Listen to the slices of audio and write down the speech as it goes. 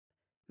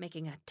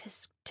making a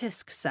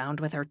tisk-tisk sound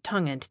with her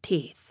tongue and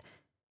teeth.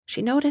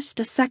 She noticed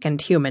a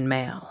second human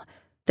male.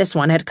 This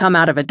one had come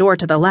out of a door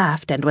to the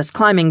left and was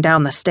climbing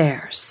down the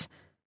stairs.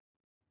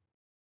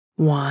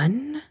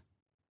 1,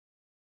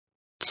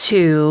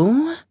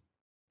 2,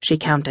 she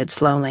counted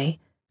slowly,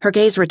 her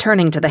gaze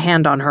returning to the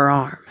hand on her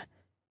arm.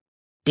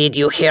 "Did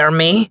you hear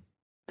me?"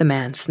 the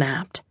man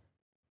snapped.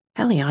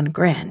 Elion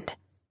grinned.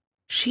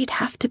 She'd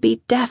have to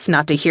be deaf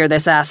not to hear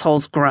this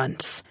asshole's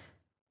grunts.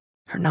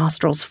 Her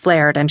nostrils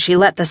flared and she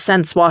let the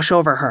scents wash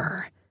over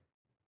her.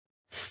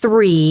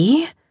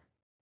 3,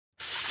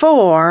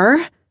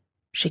 4,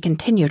 she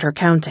continued her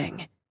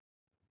counting.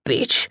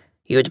 "Bitch,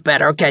 you'd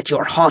better get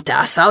your hot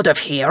ass out of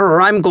here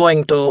or I'm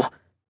going to—"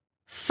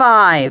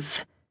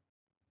 5.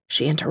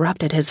 She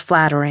interrupted his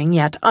flattering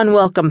yet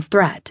unwelcome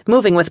threat,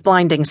 moving with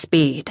blinding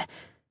speed.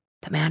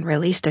 The man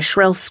released a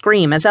shrill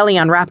scream as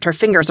Elion wrapped her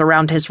fingers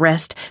around his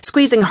wrist,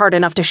 squeezing hard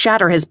enough to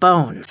shatter his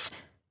bones.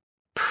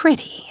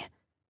 Pretty.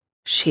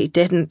 She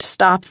didn't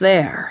stop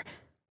there.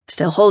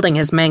 Still holding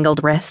his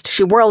mangled wrist,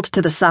 she whirled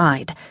to the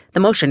side.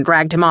 The motion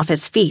dragged him off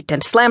his feet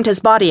and slammed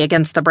his body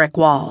against the brick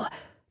wall.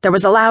 There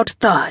was a loud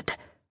thud,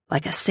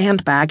 like a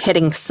sandbag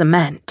hitting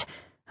cement.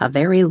 A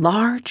very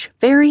large,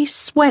 very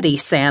sweaty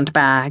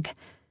sandbag.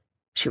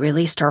 She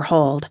released her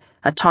hold,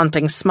 a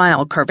taunting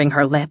smile curving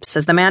her lips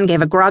as the man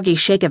gave a groggy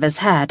shake of his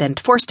head and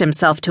forced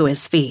himself to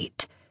his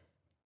feet.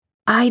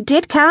 "I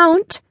did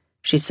count,"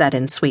 she said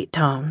in sweet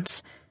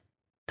tones.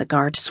 The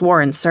guard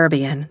swore in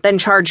Serbian, then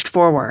charged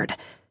forward.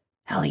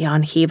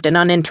 Elion heaved an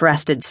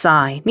uninterested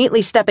sigh,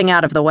 neatly stepping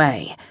out of the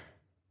way.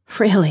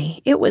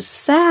 Really, it was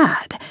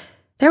sad.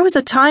 There was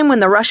a time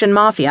when the Russian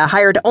mafia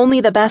hired only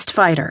the best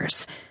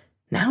fighters.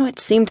 Now it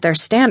seemed their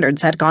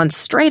standards had gone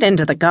straight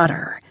into the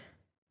gutter.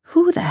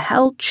 Who the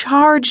hell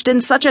charged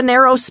in such a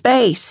narrow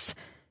space?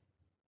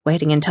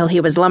 Waiting until he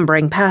was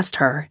lumbering past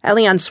her,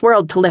 Elion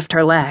swirled to lift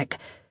her leg.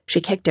 She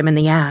kicked him in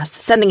the ass,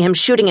 sending him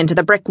shooting into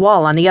the brick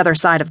wall on the other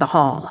side of the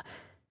hall.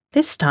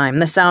 This time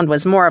the sound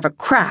was more of a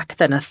crack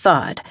than a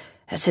thud,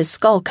 as his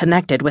skull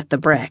connected with the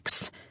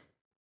bricks.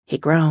 He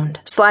groaned,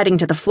 sliding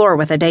to the floor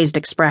with a dazed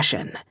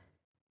expression.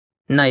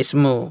 "Nice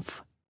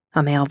move,"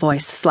 a male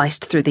voice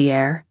sliced through the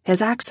air,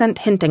 his accent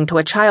hinting to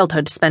a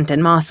childhood spent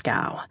in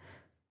Moscow.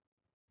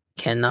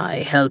 "Can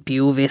I help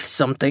you with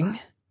something?"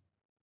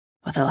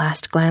 With a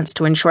last glance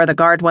to ensure the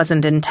guard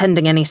wasn't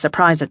intending any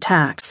surprise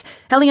attacks,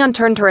 Elion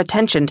turned her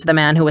attention to the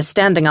man who was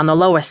standing on the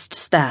lowest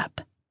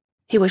step.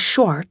 He was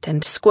short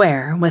and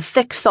square, with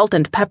thick salt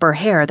and pepper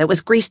hair that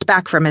was greased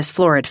back from his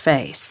florid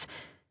face.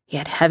 He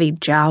had heavy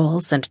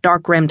jowls and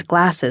dark-rimmed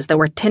glasses that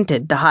were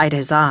tinted to hide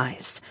his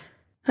eyes.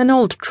 An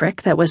old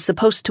trick that was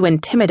supposed to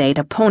intimidate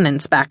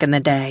opponents back in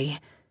the day.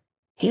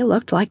 He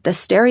looked like the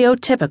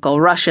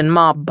stereotypical Russian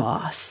mob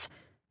boss.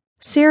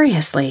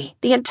 Seriously,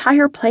 the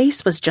entire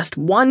place was just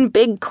one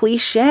big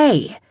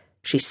cliché,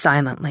 she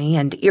silently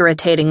and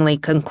irritatingly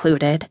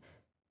concluded.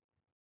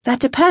 "That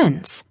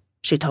depends,"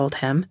 she told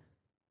him.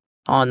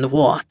 "On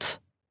what?"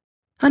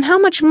 "On how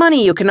much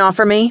money you can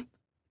offer me."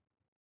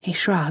 He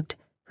shrugged,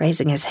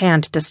 raising his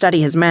hand to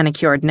study his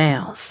manicured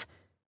nails.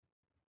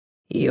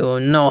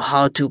 "You know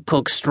how to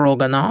cook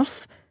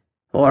stroganoff?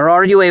 Or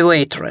are you a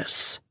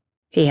waitress?"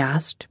 he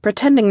asked,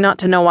 pretending not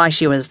to know why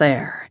she was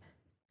there.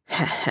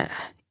 Heh,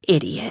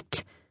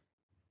 idiot.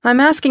 "I'm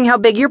asking how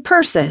big your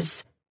purse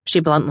is," she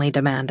bluntly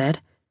demanded.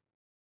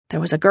 There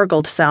was a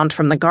gurgled sound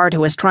from the guard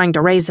who was trying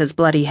to raise his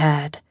bloody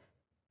head.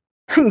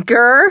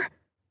 "Grr?"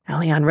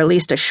 Elion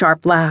released a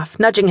sharp laugh,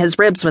 nudging his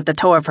ribs with the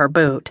toe of her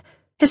boot.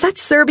 "Is that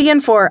Serbian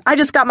for, I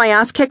just got my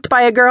ass kicked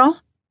by a girl?"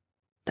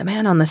 The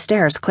man on the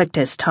stairs clicked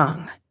his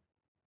tongue.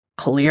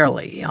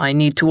 "Clearly, I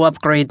need to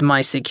upgrade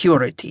my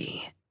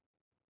security."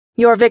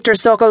 "You're Viktor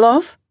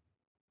Sokolov?"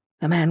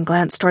 The man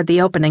glanced toward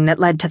the opening that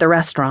led to the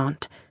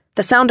restaurant.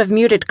 The sound of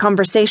muted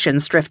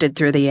conversations drifted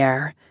through the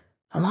air,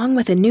 along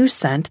with a new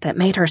scent that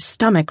made her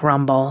stomach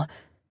rumble.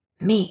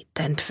 Meat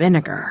and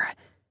vinegar.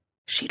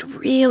 She'd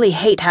really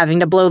hate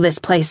having to blow this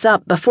place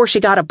up before she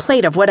got a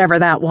plate of whatever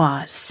that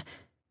was.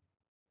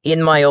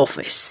 "In my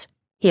office,"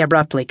 he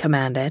abruptly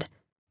commanded.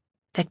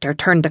 Victor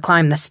turned to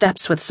climb the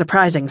steps with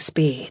surprising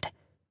speed.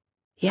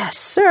 "Yes,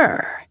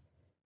 sir."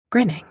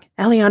 Grinning,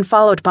 Elion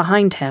followed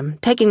behind him,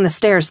 taking the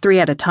stairs 3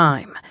 at a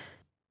time.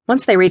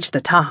 Once they reached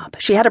the top,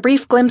 she had a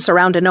brief glimpse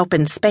around an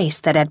open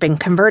space that had been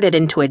converted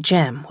into a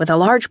gym with a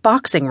large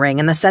boxing ring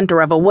in the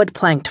center of a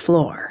wood-planked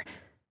floor.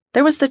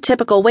 There was the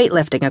typical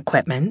weightlifting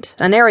equipment,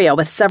 an area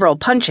with several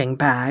punching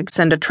bags,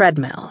 and a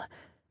treadmill.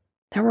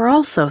 There were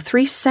also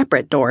 3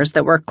 separate doors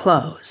that were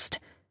closed.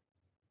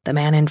 The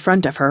man in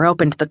front of her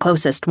opened the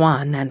closest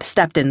one and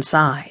stepped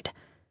inside.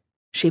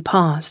 She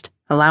paused,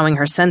 allowing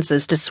her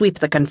senses to sweep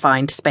the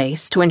confined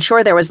space to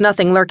ensure there was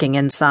nothing lurking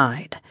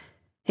inside.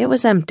 It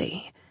was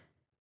empty.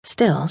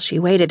 Still, she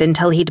waited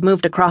until he'd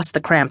moved across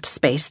the cramped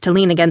space to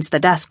lean against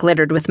the desk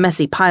littered with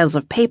messy piles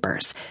of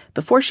papers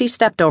before she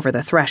stepped over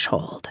the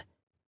threshold.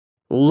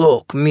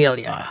 "Look,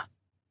 Milya,"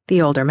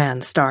 the older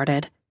man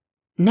started.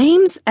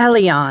 "Name's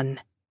Elion,"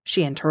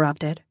 she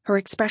interrupted, her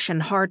expression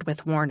hard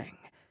with warning.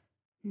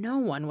 No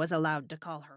one was allowed to call her.